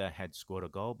Malagrida had scored a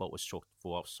goal but was chalked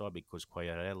for offside because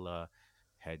Quagliarella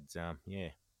had,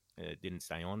 didn't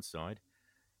stay onside.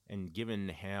 And given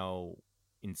how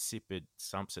insipid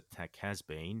Samp's attack has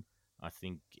been, I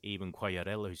think even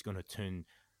Quagliarella, who's going to turn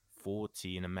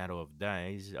 40 in a matter of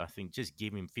days, I think just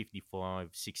give him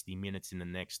 55, 60 minutes in the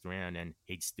next round and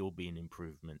he'd still be an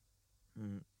improvement.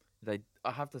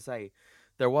 I have to say,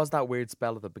 there was that weird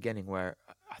spell at the beginning where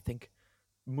I think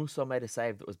Musso made a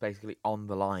save that was basically on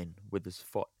the line with his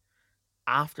foot.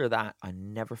 After that, I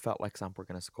never felt like Samp were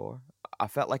going to score. I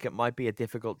felt like it might be a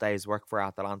difficult day's work for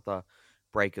Atalanta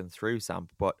breaking through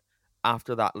Samp, but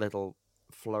after that little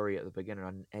flurry at the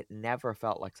beginning, it never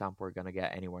felt like Samp were going to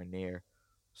get anywhere near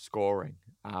scoring,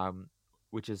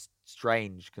 which is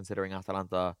strange considering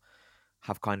Atalanta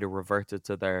have kind of reverted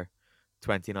to their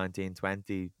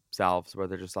 2019-20 selves where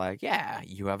they're just like, yeah,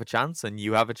 you have a chance and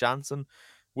you have a chance and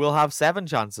we'll have 7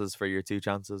 chances for your 2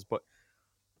 chances. But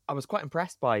I was quite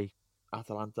impressed by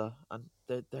Atalanta, and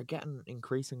they're getting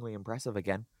increasingly impressive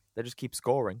again. They just keep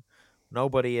scoring.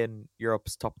 Nobody in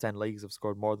Europe's top 10 leagues have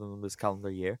scored more than them this calendar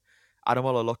year.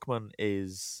 Ademola Lookman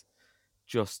is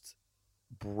just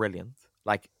brilliant.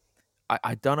 Like,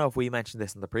 I don't know if we mentioned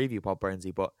this in the preview pod,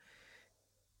 Burnsy, but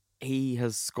he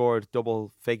has scored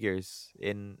double figures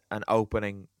in an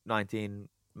opening 19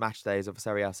 match days of a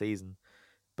Serie A season,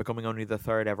 becoming only the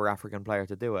 3rd ever African player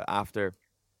to do it after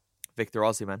Victor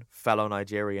Osimhen, fellow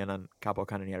Nigerian and Capo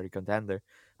Canonieri contender,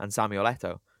 and Samuel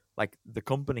Eto'o. Like, the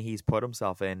company he's put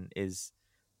himself in is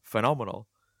phenomenal.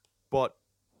 But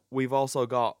we've also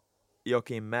got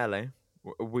Joachim Mele.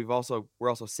 We're also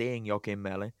seeing Joachim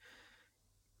Mele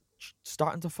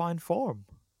starting to find form.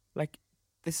 Like,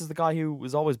 this is the guy who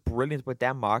was always brilliant with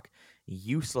Denmark,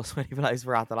 useless when he plays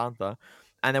for Atalanta,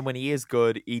 and then when he is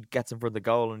good, he gets in front of the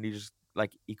goal and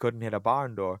he couldn't hit a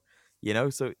barn door,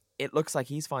 So it looks like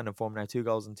he's finding form now. 2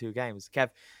 goals in 2 games. Kev,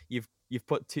 you've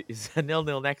put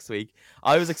 0-0 next week.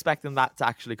 I was expecting that to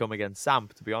actually come against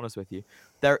Samp, to be honest with you.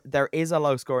 There is a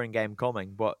low scoring game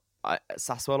coming, but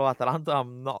Sassuolo Atalanta,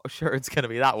 I'm not sure it's going to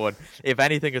be that one. If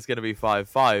anything, it's going to be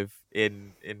 5-5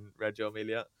 in Reggio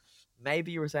Emilia.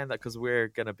 Maybe you were saying that because we're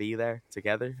going to be there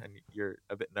together and you're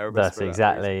a bit nervous. That's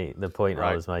exactly the point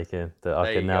I was making, that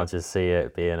I can now just see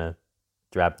it being a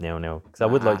drab 0-0. Because I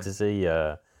would like to see,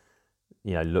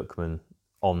 Lookman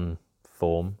on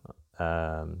form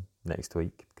next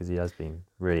week, because he has been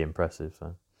really impressive.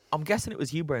 So I'm guessing it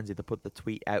was you, Burnsy, that put the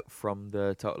tweet out from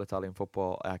the Total Italian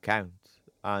Football account,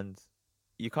 and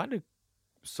you kind of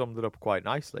summed it up quite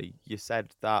nicely. You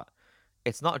said that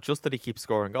it's not just that he keeps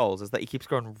scoring goals, it's that he keeps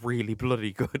scoring really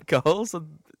bloody good goals,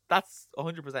 and that's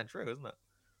 100% true, isn't it?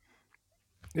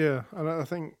 Yeah, and I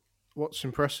think what's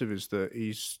impressive is that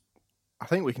I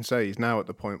think we can say he's now at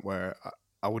the point where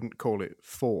I wouldn't call it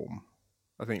form.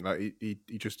 I think like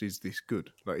he just is this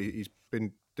good. Like he's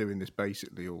been doing this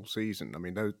basically all season. I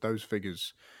mean, those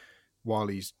figures, while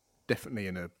he's definitely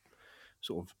in a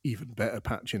sort of even better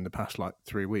patch in the past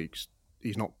 3 weeks,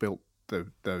 he's not built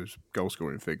those goal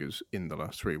scoring figures in the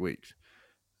last 3 weeks.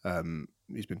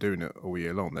 He's been doing it all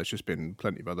year long. There's just been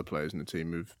plenty of other players in the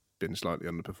team who've been slightly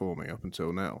underperforming up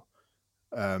until now.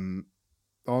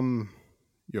 On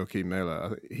Joachim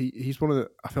Mele, he's one of the.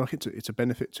 I feel like it's a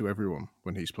benefit to everyone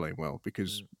when he's playing well,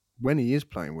 because when he is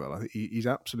playing well, I think he's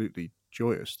absolutely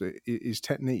joyous. His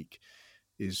technique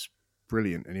is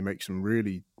brilliant, and he makes some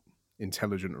really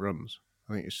intelligent runs.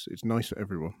 I think it's nice for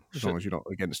everyone, as long as you're not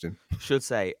against him. Should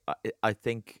say, I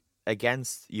think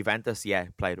against Juventus,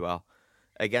 played well.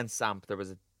 Against Samp, there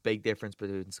was a big difference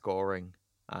between scoring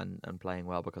and playing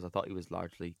well, because I thought he was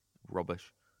largely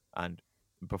rubbish. And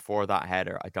before that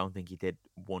header, I don't think he did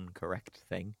one correct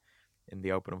thing in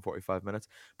the opening 45 minutes.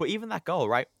 But even that goal,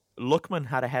 right? Lookman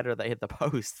had a header that hit the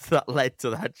post that led to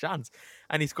that chance,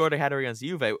 and he scored a header against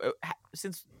Juve.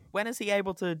 Since when is he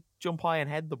able to jump high and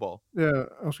head the ball? Yeah,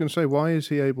 I was going to say, why is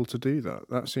he able to do that?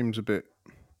 That seems a bit.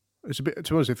 It's a bit.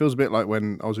 To us, it feels a bit like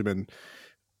when Osimhen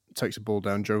takes a ball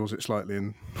down, juggles it slightly,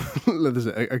 and leathers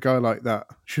it. A guy like that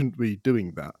shouldn't be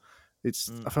doing that.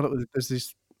 I feel like there's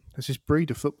this breed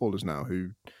of footballers now who,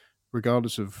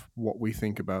 regardless of what we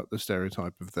think about the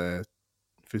stereotype of their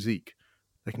physique,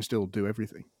 they can still do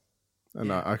everything. And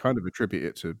I kind of attribute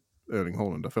it to Erling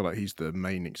Haaland. I feel like he's the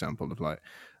main example of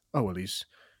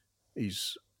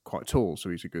he's quite tall, so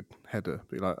he's a good header.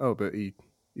 But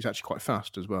he's actually quite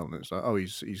fast as well. And it's like,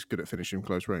 he's good at finishing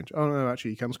close range. Oh no,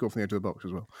 actually he can score from the edge of the box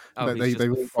as well.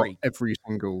 They've all got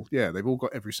they've all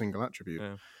got every single attribute.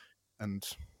 Yeah. And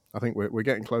I think we're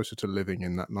getting closer to living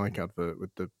in that Nike advert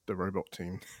with the robot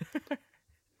team.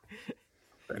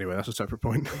 Anyway, that's a separate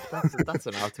point. That's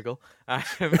an article.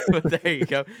 But there you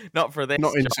go. Not for this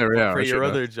Not in job, Serie A, for your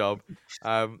other job.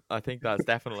 I think that's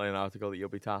definitely an article that you'll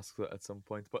be tasked with at some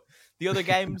point. But the other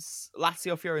games,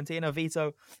 Lazio, Fiorentina,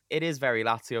 Vito, it is very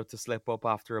Lazio to slip up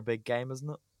after a big game, isn't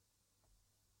it?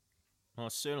 Oh,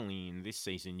 certainly in this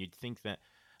season, you'd think that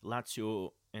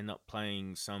Lazio end up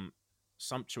playing some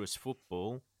sumptuous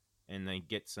football and they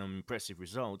get some impressive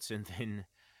results, and then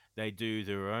they do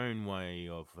their own way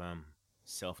of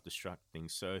self-destructing.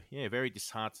 So, yeah, very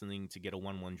disheartening to get a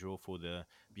 1-1 draw for the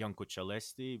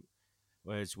Biancocelesti.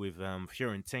 Whereas with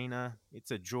Fiorentina, it's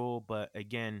a draw, but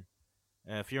again,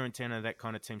 Fiorentina, that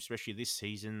kind of team, especially this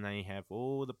season, they have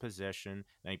all the possession.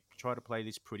 They try to play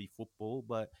this pretty football,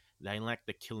 but they lack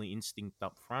the killer instinct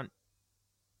up front.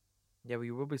 Yeah,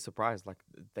 we will be surprised. Like,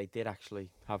 they did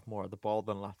actually have more of the ball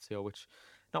than Lazio, which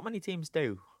not many teams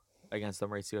do against the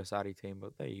Maurizio Sarri team,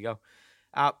 but there you go.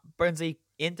 Bernsey,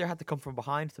 Inter had to come from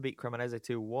behind to beat Cremonese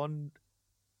 2-1.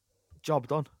 Job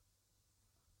done.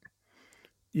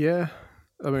 Yeah,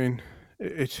 I mean,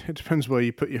 it depends where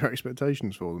you put your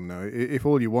expectations for them now. If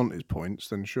all you want is points,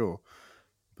 then sure.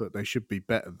 But they should be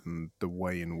better than the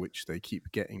way in which they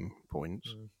keep getting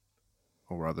points.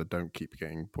 Or rather, don't keep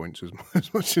getting points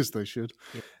as much as they should.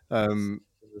 Yeah. The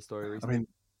story I recently. mean...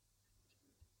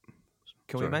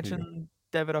 Can we mention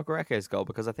David Okereke's goal?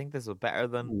 Because I think this was better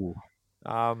than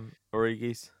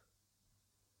Origi's.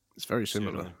 It's very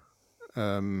similar.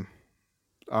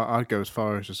 I'd go as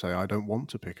far as to say I don't want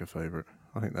to pick a favourite.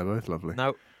 I think they're both lovely.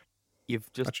 No,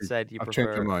 you've just said you I've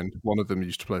prefer... changed my mind. One of them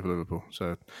used to play for Liverpool,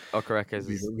 so... Okereke's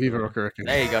Viva Okereke.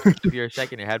 There you go. You're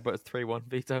shaking your head, but it's 3-1,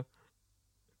 Vito.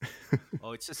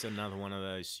 Oh, it's just another one of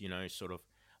those, sort of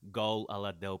goal a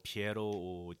la Del Piero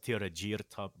or Tiragir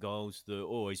type goals. They're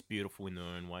always beautiful in their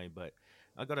own way, but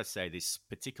I got to say, this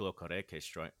particular Okereke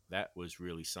strike, that was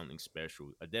really something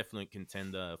special. A definite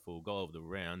contender for goal of the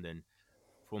round, and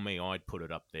for me, I'd put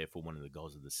it up there for one of the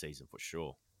goals of the season for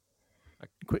sure. A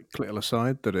quick little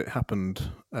aside that it happened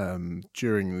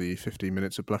during the 15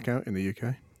 minutes of blackout in the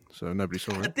UK, so nobody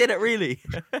saw it. Did it really?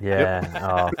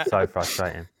 Yeah, so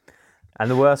frustrating. And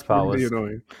the worst part Really was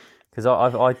annoying. because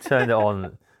I turned it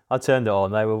on.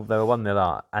 They were 1-0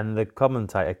 up, and the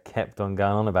commentator kept on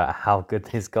going on about how good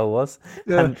this goal was.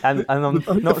 Yeah. And I'm I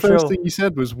think not the first sure. thing you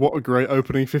said was, "What a great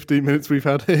opening 15 minutes we've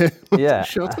had here." Yeah.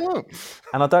 Shut up.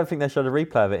 And I don't think they showed a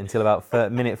replay of it until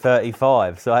about minute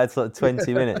 35. So I had sort of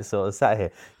 20 minutes sort of sat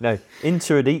here.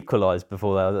 Inter had equalised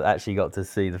before they actually got to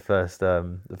see the first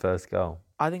goal.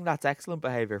 I think that's excellent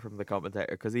behaviour from the commentator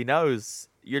because he knows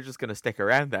you're just going to stick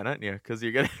around then, aren't you? Because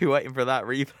you're going to be waiting for that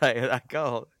replay of that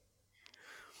goal.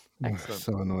 Excellent.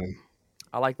 So annoying.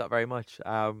 I like that very much.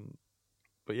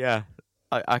 But yeah,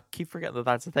 I keep forgetting that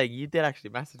that's the thing. You did actually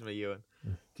message me, Ewan,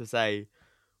 to say,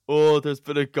 "Oh, there's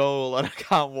been a goal and I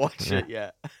can't watch it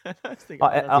yet." I was thinking,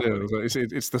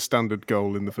 It's the standard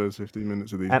goal in the first 15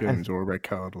 minutes of these games, or a red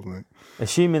card, wasn't it?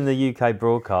 Assuming the UK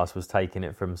broadcast was taking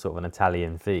it from sort of an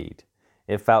Italian feed,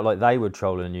 it felt like they were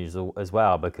trolling the news as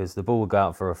well, because the ball would go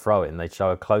out for a throw in, they'd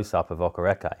show a close-up of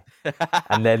Okereke,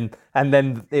 and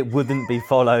then it wouldn't be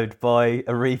followed by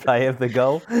a replay of the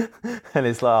goal. And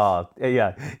it's like,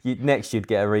 next you'd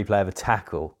get a replay of a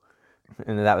tackle,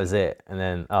 and that was it. And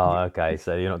then, okay,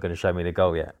 so you're not going to show me the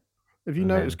goal yet. Have you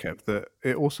noticed, Kev, that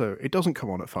it doesn't come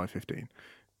on at 5:15?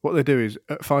 What they do is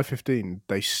at 5:15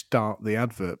 they start the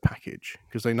advert package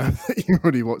because they know that you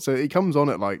already watch. So it comes on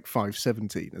at like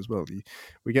 5:17 as well.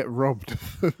 We get robbed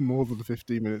for more than the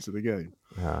 15 minutes of the game.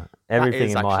 Everything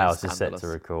in my house scandalous. is set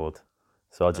to record,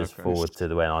 so I just forward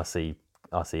to when I see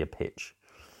a pitch.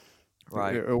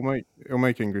 Right. It'll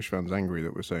make English fans angry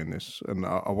that we're saying this, and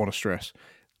I want to stress: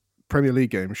 Premier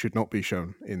League games should not be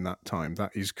shown in that time.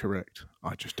 That is correct.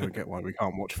 I just don't get why we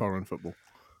can't watch foreign football.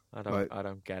 I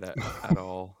don't get it at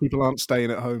all. People aren't staying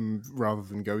at home rather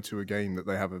than go to a game that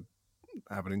they have an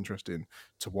interest in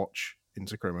to watch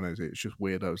Inter Cremonese. It's just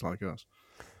weirdos like us.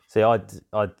 See, I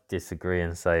disagree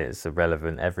and say it's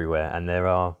irrelevant everywhere, and there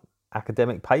are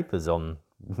academic papers on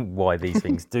why these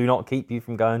things do not keep you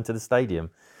from going to the stadium.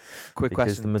 Quick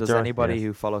question: does anybody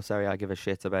who follows Serie A give a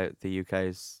shit about the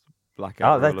UK's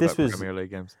blackout rule about Premier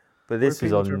League games? But this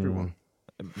was on everyone.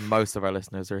 Most of our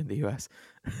listeners are in the US.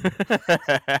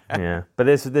 Yeah, but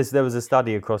there was a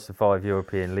study across the 5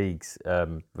 European leagues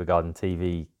regarding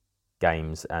TV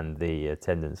games and the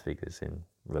attendance figures in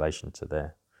relation to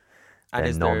their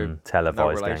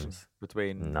non-televised games.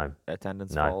 Between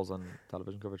attendance falls and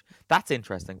television coverage. That's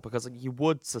interesting because you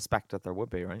would suspect that there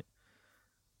would be, right?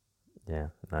 Yeah,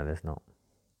 no, there's not.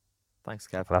 Thanks,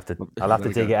 Kev. I'll have to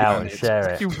dig it out and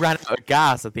share it. You ran out of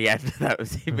gas at the end of that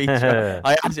TV show.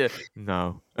 I asked you,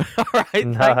 no. All right,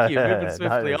 thank you. Moving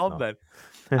swiftly on then.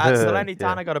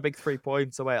 Salernitana got a big 3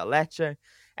 points away at Lecce.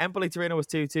 Empoli Torino was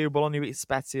 2-2. Bologna beat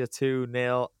Spezia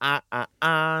 2-0.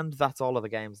 And that's all of the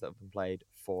games that have been played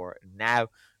for now.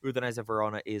 Udinese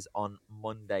Verona is on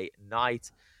Monday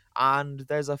night. And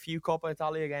there's a few Coppa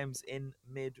Italia games in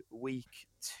midweek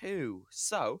too.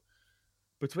 So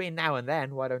between now and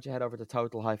then, why don't you head over to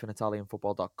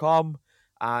total-italianfootball.com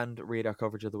and read our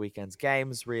coverage of the weekend's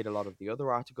games, read a lot of the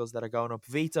other articles that are going up.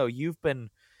 Vito, you've been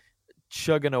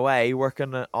chugging away,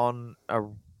 working on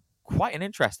quite an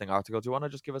interesting article. Do you want to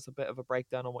just give us a bit of a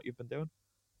breakdown on what you've been doing?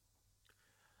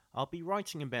 I'll be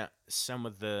writing about some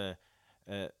of the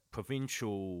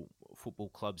provincial football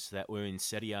clubs that were in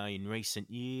Serie A in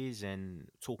recent years and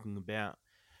talking about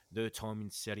their time in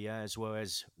Serie A as well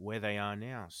as where they are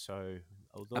now. So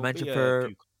I mentioned for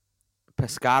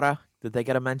Pescara. Did they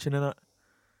get a mention in it?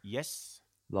 Yes.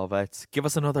 Love it. Give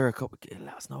us let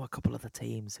us know a couple of the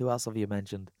teams. Who else have you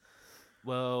mentioned?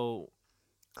 Well,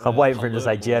 I'm waiting for him to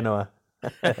say Genoa.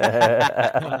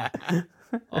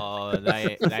 Oh,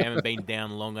 they haven't been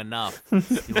down long enough.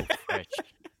 Still fresh.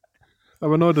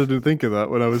 I'm annoyed I didn't think of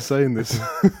that when I was saying this.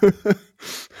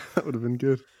 That would have been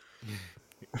good.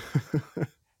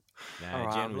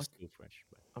 Genoa's still fresh.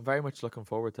 I'm very much looking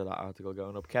forward to that article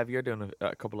going up. Kev, you're doing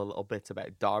a couple of little bits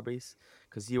about derbies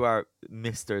because you are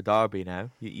Mr. Derby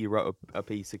now. You wrote a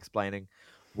piece explaining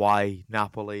why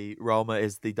Napoli-Roma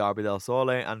is the Derby del Sole,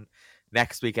 and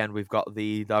next weekend we've got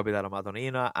the Derby della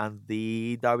Madonnina and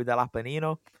the Derby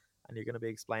dell'Appennino, and you're going to be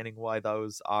explaining why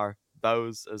those are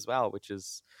those as well, which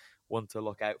is two to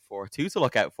look out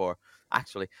for,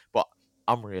 actually. But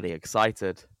I'm really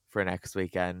excited for next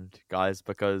weekend, guys,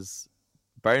 because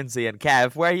Burnsy and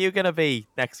Kev, where are you going to be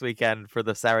next weekend for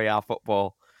the Serie A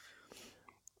football?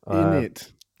 In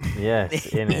it. Yes,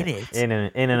 in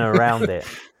and around it.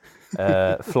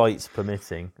 Flights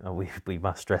permitting. We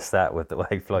must stress that with the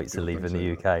way flights are leaving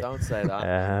the UK. Don't say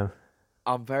that.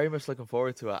 I'm very much looking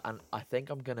forward to it, and I think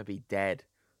I'm going to be dead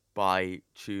by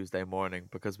Tuesday morning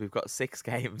because we've got 6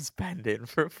 games pending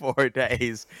for 4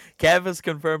 days. Kev is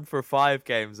confirmed for 5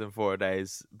 games in 4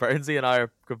 days. Burnsy and I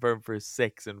are confirmed for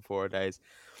 6 in 4 days.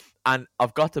 And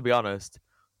I've got to be honest,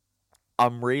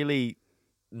 I'm really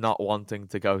not wanting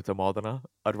to go to Modena.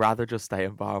 I'd rather just stay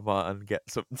in Parma and get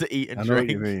something to eat and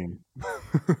drink. I know what you mean.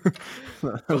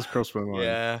 That has crossed my mind.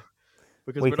 Yeah.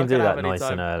 Because we can do that nice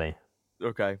and early.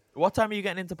 Okay. What time are you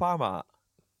getting into Parma at?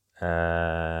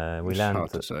 We land.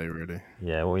 Hard to say, really.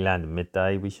 Yeah, we land at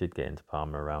midday. We should get into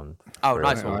Parma around. Oh,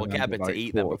 nice one. We'll get a bit to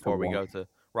eat then before we go to.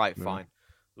 Right, fine,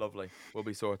 lovely. We'll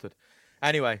be sorted.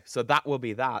 Anyway, so that will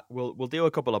be that. We'll do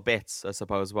a couple of bits, I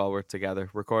suppose, while we're together.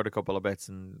 Record a couple of bits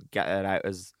and get it out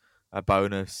as a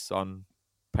bonus on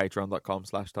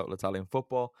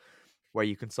patreon.com/TotalItalianFootball, where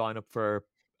you can sign up for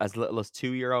as little as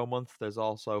 €2 a month. There's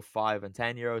also €5 and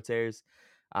 €10 tiers,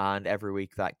 and every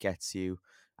week that gets you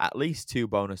at least 2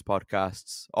 bonus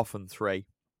podcasts, often 3.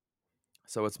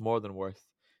 So it's more than worth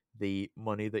the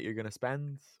money that you're going to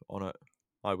spend on it,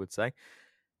 I would say.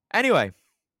 Anyway,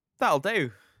 that'll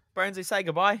do. Burnsy, say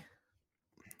goodbye.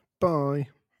 Bye.